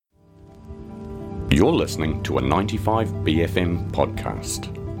You're listening to a 95BFM podcast.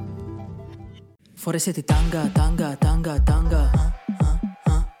 Forse ti tanga, tanga, tanga, tanga.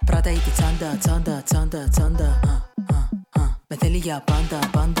 Prata iti tsanda, tsanda, tsanda, tsanda. Metelia panda,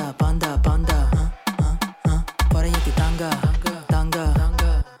 panda, panda, panda. Pora iti tanga, tanga,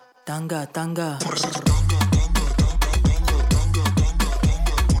 tanga, tanga.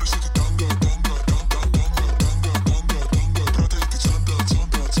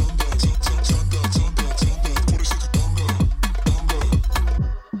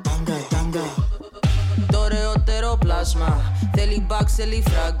 Θέλει μπακ, θέλει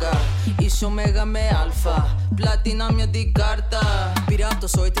φράγκα. Είσαι ωμέγα με αλφα. Πλατίνα μια την κάρτα. Πήρα από το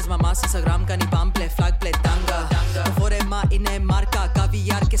σόι της μαμάς Instagram. Κάνει πάμπλε, φλαγ, πλετάγκα. Το φόρεμα είναι μάρκα.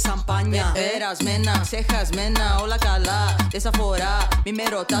 Καβιάρ και σαμπάνια. Περασμένα, ξεχασμένα, όλα καλά. Δεν σ' αφορά, μη με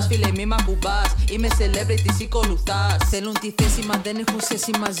ρωτάς φίλε, μη μ' ακουμπάς. Είμαι celebrity, σ' ακολουθάς. Θέλουν τη θέση, μα δεν έχουν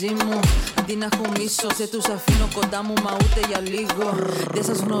σχέση μαζί μου. Αντί να έχω μίσος, δεν τους αφήνω κοντά μου, μα ούτε για λίγο. Δεν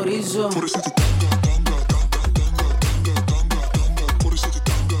σας γνωρίζω.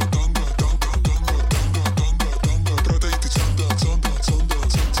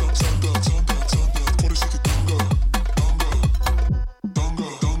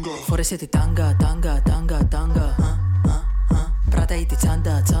 Forse ti tanga, tanga, tanga, tanga. Prata iti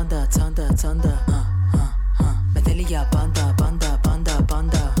tsanda, tsanda, tsanda, tsanda. Metelia panda, panda, panda,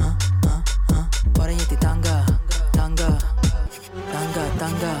 panda. Pora iti tanga, tanga, tanga,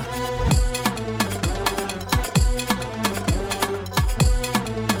 tanga.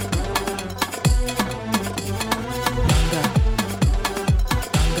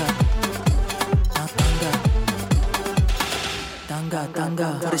 Tanga,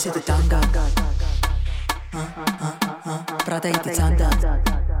 forse ti tanga. Prata iti tsanda.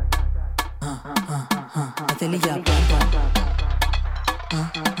 Metelia panda.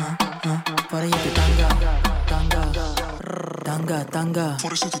 Pora iti tanga, tanga, tanga, tanga.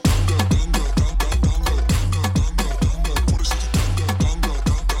 Forse ti tanga.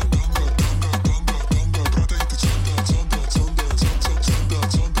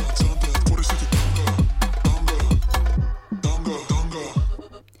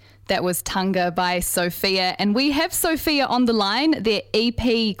 That was Tunga by Sophiya, and we have Sophiya on the line. Their EP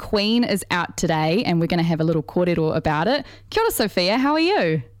Queen is out today, and we're going to have a little kōrero about it. Kia ora, Sophiya, how are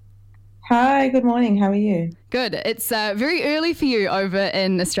you? Hi, good morning. How are you? Good. It's very early for you over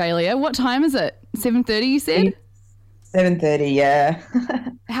in Australia. What time is it? 7:30, you said? 7:30, yeah.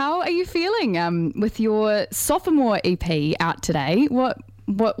 How are you feeling with your sophomore EP out today?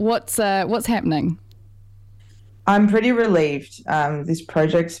 What's happening? I'm pretty relieved. This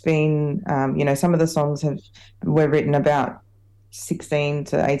project's been, some of the songs were written about 16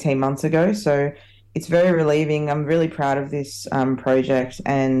 to 18 months ago, so it's very relieving. I'm really proud of this project,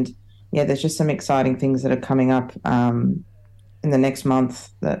 and yeah, there's just some exciting things that are coming up in the next month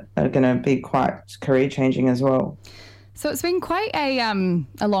that are going to be quite career-changing as well. So it's been quite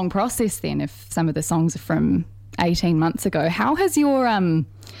a long process then, if some of the songs are from 18 months ago. How has your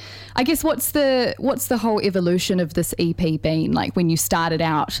I guess what's the whole evolution of this EP been? Like when you started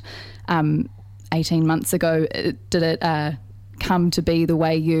out 18 months ago, did it come to be the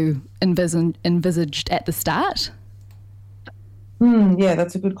way you envisaged at the start? Yeah,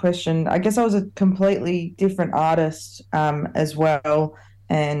 that's a good question. I guess I was a completely different artist as well,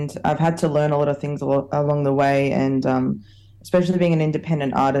 and I've had to learn a lot of things along the way, and especially being an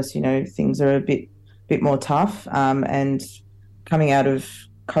independent artist, things are a bit more tough, and coming out of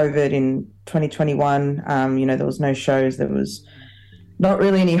COVID in 2021, there was no shows, there was not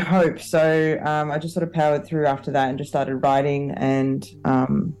really any hope. So I just sort of powered through after that and just started writing. And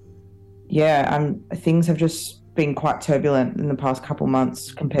things have just been quite turbulent in the past couple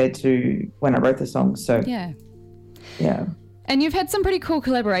months compared to when I wrote the song. So yeah. And you've had some pretty cool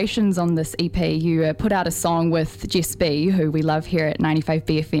collaborations on this EP. You put out a song with Jess B, who we love here at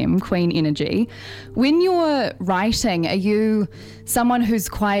 95BFM, Queen Energy. When you're writing, are you someone who's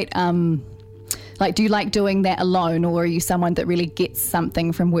quite, do you like doing that alone, or are you someone that really gets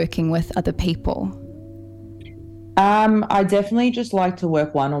something from working with other people? I definitely just like to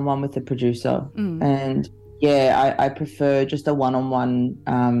work one-on-one with the producer. And yeah, I prefer just a one-on-one,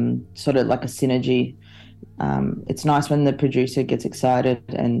 sort of like a synergy. It's nice when the producer gets excited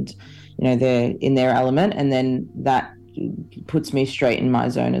and, they're in their element, and then that puts me straight in my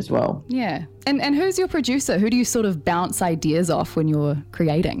zone as well. Yeah. And who's your producer? Who do you sort of bounce ideas off when you're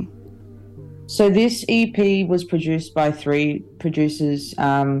creating? So this EP was produced by 3 producers,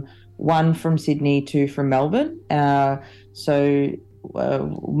 one from Sydney, 2 from Melbourne.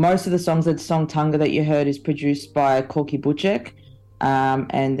 Most of the songs, that song Tunga that you heard is produced by Corky Butchek.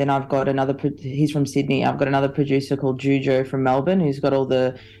 And then I've got he's from Sydney. I've got another producer called Jujo from Melbourne who's got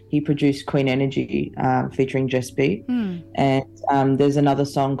he produced Queen Energy featuring Jess B. And there's another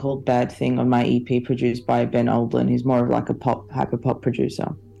song called Bad Thing on my EP produced by Ben Oldland. He's more of like a hyper pop producer.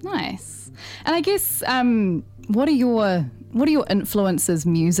 Nice. And I guess what are your influences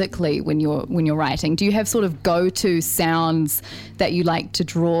musically when you're writing? Do you have sort of go-to sounds that you like to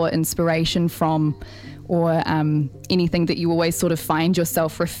draw inspiration from, or anything that you always sort of find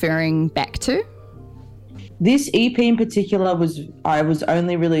yourself referring back to? This EP in particular I was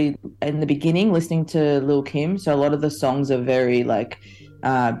only really in the beginning listening to Lil Kim, so a lot of the songs are very like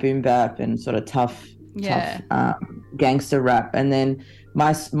boom bap and sort of tough gangster rap. And then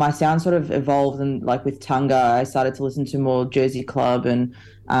my sound sort of evolved, and like with Tunga, I started to listen to more Jersey club, and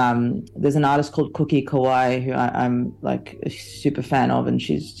there's an artist called Cookie Kawai who I'm like a super fan of, and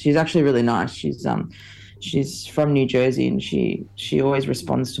she's actually really nice. She's from New Jersey, and she always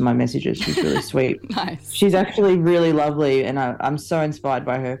responds to my messages. She's really sweet. Nice. She's actually really lovely, and I'm so inspired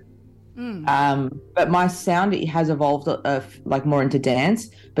by her. But my sound has evolved like more into dance.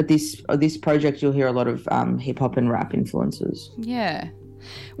 But this project, you'll hear a lot of hip hop and rap influences. Yeah.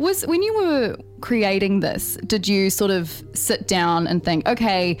 When you were creating this, did you sort of sit down and think,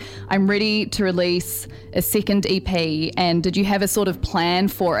 okay, I'm ready to release a second EP, and did you have a sort of plan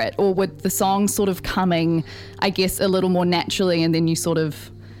for it, or were the songs sort of coming, I guess, a little more naturally, and then you sort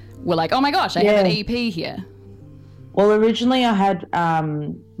of were like, oh my gosh, I have an EP here? Well, originally I had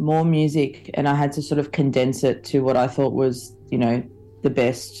more music, and I had to sort of condense it to what I thought was, the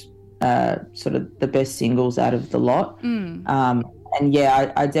best the best singles out of the lot. And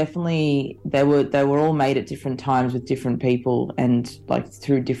yeah, I definitely, they were all made at different times with different people and like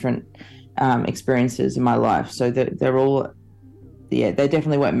through different experiences in my life. So they're all, they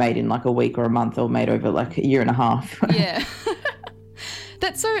definitely weren't made in like a week or a month. They were made over like a year and a half. Yeah.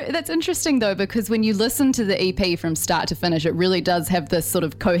 That's interesting though, because when you listen to the EP from start to finish, it really does have this sort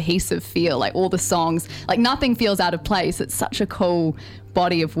of cohesive feel, like all the songs, like nothing feels out of place. It's such a cool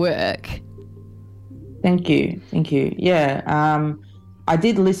body of work. Thank you. Yeah. I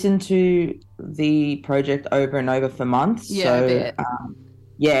did listen to the project over and over for months. Yeah,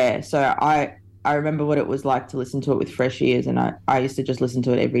 so I remember what it was like to listen to it with fresh ears, and I used to just listen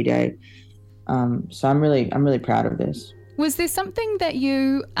to it every day. So I'm really proud of this. Was there something that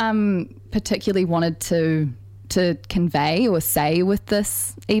you particularly wanted to convey or say with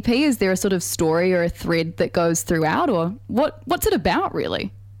this EP? Is there a sort of story or a thread that goes throughout, or what's it about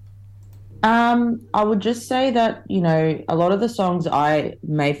really? I would just say that, a lot of the songs I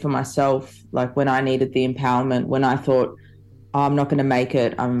made for myself, like when I needed the empowerment, when I thought, I'm not going to make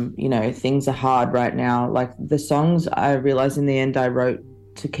it, things are hard right now. Like the songs I realized in the end I wrote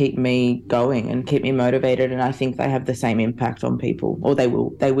to keep me going and keep me motivated, and I think they have the same impact on people, or they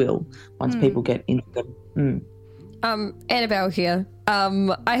will once people get into them. Annabelle here.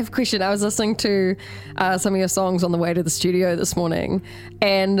 I have a question. I was listening to some of your songs on the way to the studio this morning,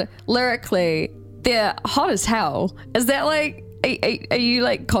 and lyrically, they're hot as hell. Is that like, are you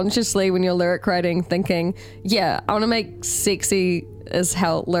like consciously when you're lyric writing thinking, yeah, I want to make sexy as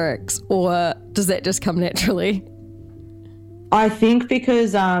hell lyrics, or does that just come naturally? I think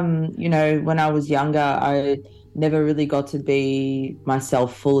because, when I was younger, I never really got to be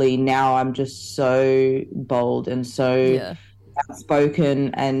myself fully. Now I'm just so bold and so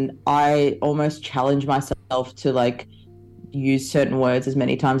outspoken, and I almost challenge myself to like use certain words as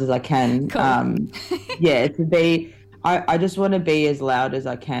many times as I can. Cool. I just want to be as loud as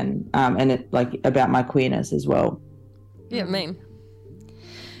I can, and it like about my queerness as well. Yeah, mean.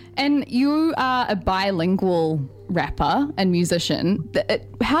 And you are a bilingual rapper and musician.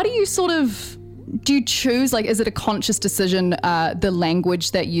 How do you do you choose, like, is it a conscious decision, the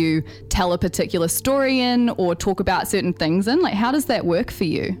language that you tell a particular story in or talk about certain things in? Like, how does that work for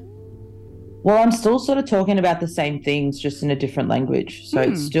you? Well, I'm still sort of talking about the same things, just in a different language. So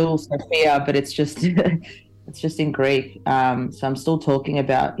it's still Sophiya, but it's just it's just in Greek. So I'm still talking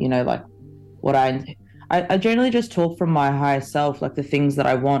about, like what I generally just talk from my higher self, like the things that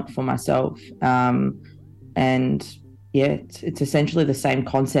I want for myself. And yeah, it's essentially the same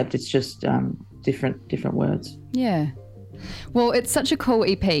concept. It's just different words. Yeah. Well, it's such a cool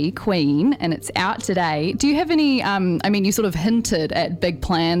EP, Queen, and it's out today. Do you have any, you sort of hinted at big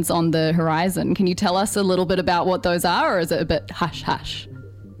plans on the horizon. Can you tell us a little bit about what those are, or is it a bit hush-hush?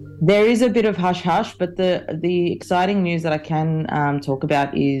 There is a bit of hush-hush, but the exciting news that I can talk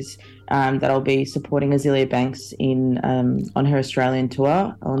about is that I'll be supporting Azealia Banks on her Australian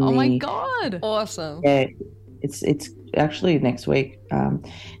tour. My God. Awesome. Yeah. It's actually next week,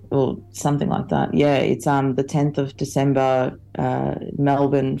 or something like that. Yeah, it's the 10th of December,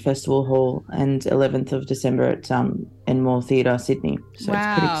 Melbourne Festival Hall, and 11th of December at Enmore Theatre, Sydney. So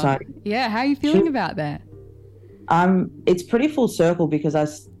It's pretty exciting. Yeah, how are you feeling about that? It's pretty full circle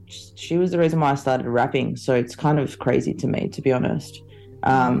because she was the reason why I started rapping. So it's kind of crazy to me, to be honest.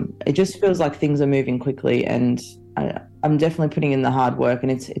 It just feels like things are moving quickly, and I'm definitely putting in the hard work,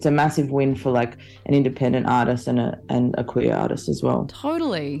 and it's a massive win for like an independent artist and a queer artist as well.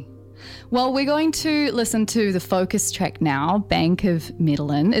 Totally. Well, we're going to listen to the focus track now, Bank of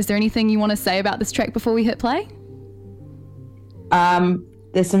Medellin. Is there anything you want to say about this track before we hit play?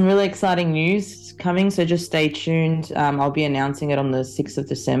 There's some really exciting news coming, so just stay tuned. I'll be announcing it on the 6th of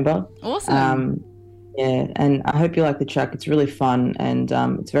December. Awesome. Yeah, and I hope you like the track. It's really fun, and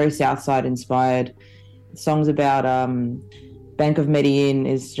it's very Southside inspired. The song's about Bank of Medellin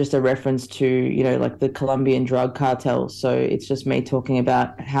is just a reference to, you know, like the Colombian drug cartel. So it's just me talking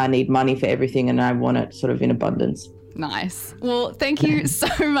about how I need money for everything and I want it sort of in abundance. Nice. Well, thank you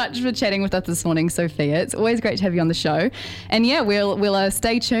so much for chatting with us this morning, Sophiya. It's always great to have you on the show. And yeah, we'll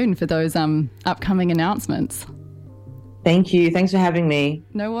stay tuned for those upcoming announcements. Thank you. Thanks for having me.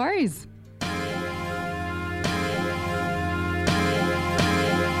 No worries.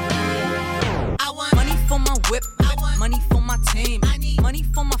 Whip, money for my team, money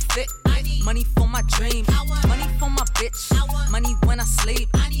for my fit, money for my dream, money for my bitch, money when I sleep,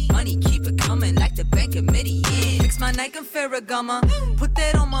 money keep it coming like the Bank of Medellin. Mix my Nike and Ferragamo, put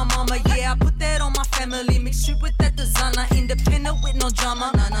that on my mama, yeah, I put that on my family. Mix it with that designer, independent with no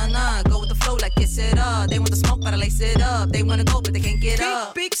drama. Nah, go with the flow like it's it up. They want the smoke, but I lace it up. They wanna go, but they can't get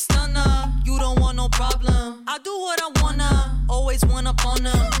up. Big stunner, you don't want no problem. I do what I wanna, always one up on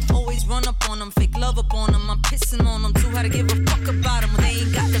them, always run up on them, fake love up on them. I'm pissing on them, too hard to give a fuck about them when they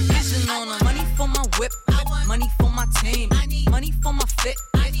ain't got the vision on them. Money for my whip, money for my team, money for my fit,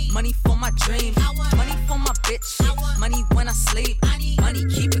 money for my dream, money for my bitch, money when I sleep, money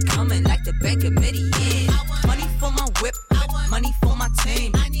keep it coming like the Bank of Medellin. Money for my whip, money for my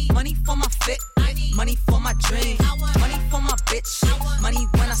team, money for my fit, money for my dream, money for my bitch, money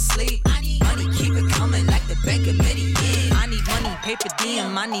when I sleep, money keep it coming like the Bank of Medellin. I need money, paper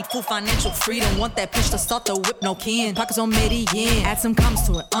diem, I need full financial freedom. Want that bitch to start the whip, no keying. Pockets on Medellin, add some comments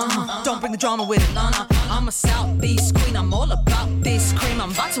to it, Don't bring the drama with it, nah. I'm a Southeast queen, I'm all about this cream.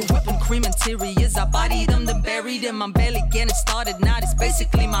 I'm about to whip them cream interiors. I bodied them, then buried them. I'm barely getting started now. It's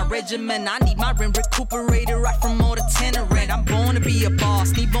basically my regimen. I need my rent recuperated right from all the tenor rent. I'm born to be a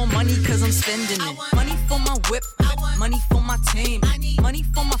boss, need more money cause I'm spending it. Money for my whip, money for my team, money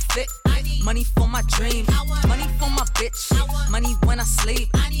for my fit, money for my dream, money for my bitch, money when I sleep,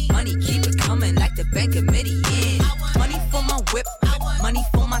 money keep it coming like the Bank of Medellin. Money for my whip, money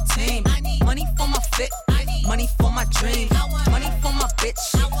for my team, money for my fit, money for my dream, money for my bitch,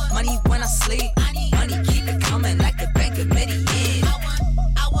 money when I sleep, money keep it coming like the Bank of Medellin.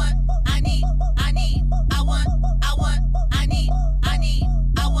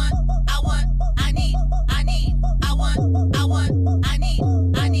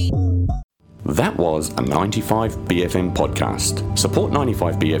 That was a 95BFM podcast. Support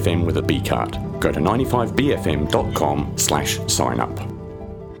 95BFM with a B card. Go to 95bfm.com/sign up.